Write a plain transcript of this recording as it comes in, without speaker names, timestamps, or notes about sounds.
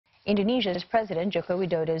Indonesia's President Joko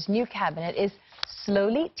Widodo's new cabinet is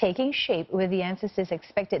slowly taking shape, with the emphasis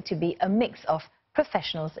expected to be a mix of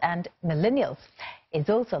professionals and millennials. It's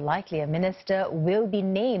also likely a minister will be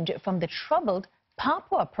named from the troubled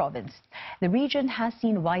Papua province. The region has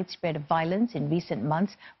seen widespread violence in recent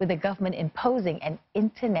months, with the government imposing an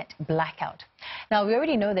internet blackout. Now, we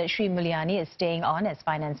already know that Sri Mulyani is staying on as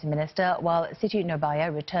finance minister, while Siti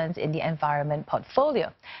Nurbaya returns in the environment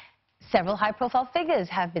portfolio. Several high-profile figures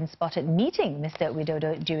have been spotted meeting Mr.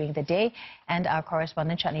 Widodo during the day, and our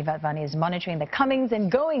correspondent Chani Vatvani is monitoring the comings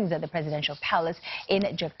and goings at the presidential palace in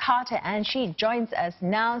Jakarta, and she joins us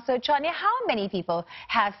now. So, Chani, how many people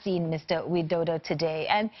have seen Mr. Widodo today?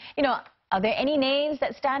 And, are there any names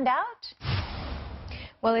that stand out?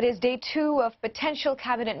 Well, it is day 2 of potential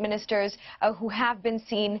cabinet ministers who have been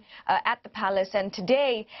seen at the palace. And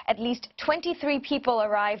today, at least 23 people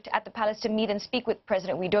arrived at the palace to meet and speak with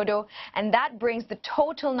President Widodo. And that brings the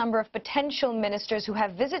total number of potential ministers who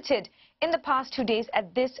have visited in the past 2 days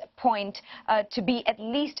at this point to be at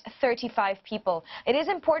least 35 people. It is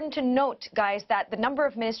important to note, guys, that the number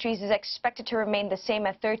of ministries is expected to remain the same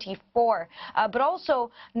at 34. But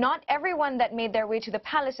also, not everyone that made their way to the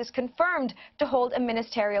palace is confirmed to hold a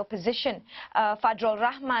ministerial position. Fadrul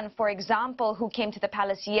Rahman, for example, who came to the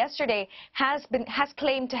palace yesterday, has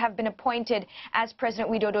claimed to have been appointed as President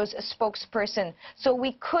Widodo's spokesperson. So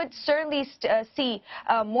we could certainly see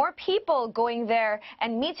more people going there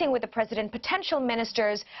and meeting with the president, potential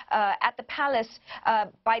ministers at the palace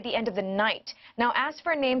by the end of the night. Now, as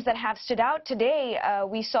for names that have stood out today,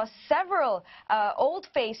 we saw several old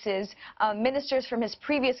faces, ministers from his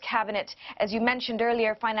previous cabinet. As you mentioned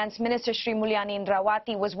earlier, Finance Minister Sri Mulyani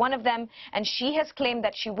was one of them, and she has claimed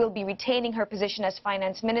that she will be retaining her position as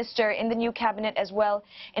Finance Minister in the new cabinet as well.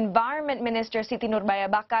 Environment Minister Siti Nurbaya,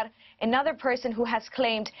 another person who has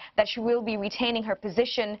claimed that she will be retaining her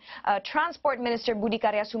position. Transport Minister Budi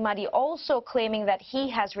Karya Sumadi also claiming that he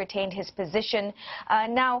has retained his position.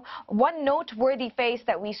 Now, one noteworthy face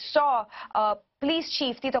that we saw, Police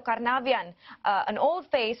Chief Tito Karnavian, an old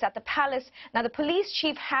face at the palace. Now, the police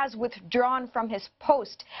chief has withdrawn from his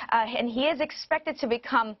post, and he is expected to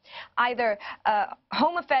become either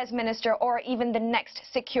Home Affairs Minister or even the next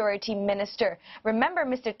Security Minister. Remember,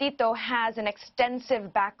 Mr. Tito has an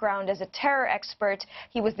extensive background as a terror expert.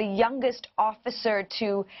 He was the youngest officer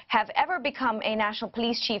to have ever become a national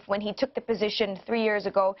police chief when he took the position 3 years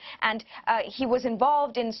ago, and he was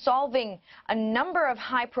involved in solving a number of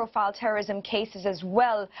high-profile terrorism cases as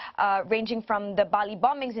well, ranging from the Bali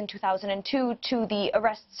bombings in 2002 to the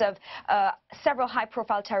arrests of several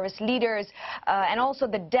high-profile terrorist leaders, and also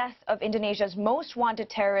the death of Indonesia's most wanted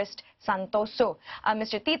terrorist, Santoso.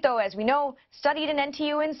 Mr. Tito, as we know, studied in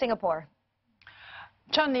NTU in Singapore.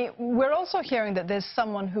 Chani, we're also hearing that there's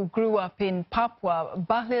someone who grew up in Papua,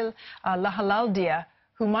 Bahlil Lahlaldia,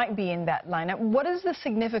 who might be in that lineup. What is the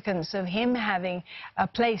significance of him having a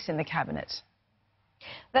place in the cabinet?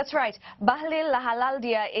 That's right. Bahlil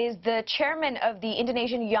Lahlaldia is the chairman of the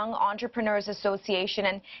Indonesian Young Entrepreneurs Association,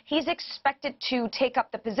 and he's expected to take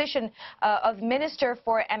up the position of Minister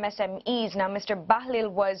for MSMEs. Now, Mr. Bahlil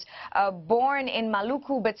was born in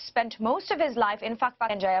Maluku but spent most of his life in Fakfak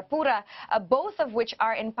and Jayapura, both of which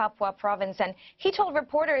are in Papua province. And he told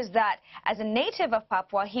reporters that as a native of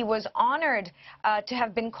Papua, he was honored to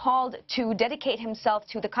have been called to dedicate himself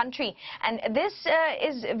to the country. And this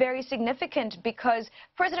is very significant because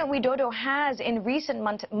President Widodo has, in recent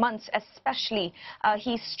months especially,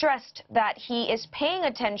 he stressed that he is paying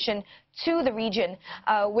attention to the region,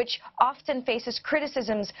 which often faces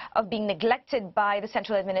criticisms of being neglected by the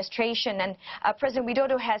central administration. And President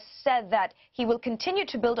Widodo has said that he will continue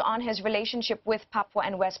to build on his relationship with Papua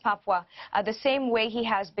and West Papua, the same way he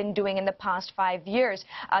has been doing in the past 5 years.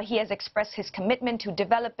 He has expressed his commitment to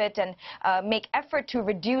develop it and make effort to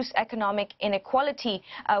reduce economic inequality,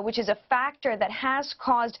 which is a factor that has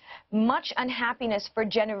caused much unhappiness for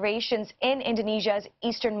generations in Indonesia's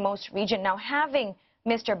easternmost region. Now, having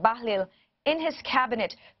Mr. Bahlil in his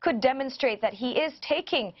cabinet could demonstrate that he is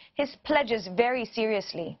taking his pledges very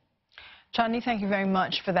seriously. Chani, thank you very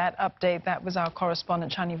much for that update. That was our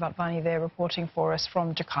correspondent Chani Vatvani there reporting for us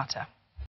from Jakarta.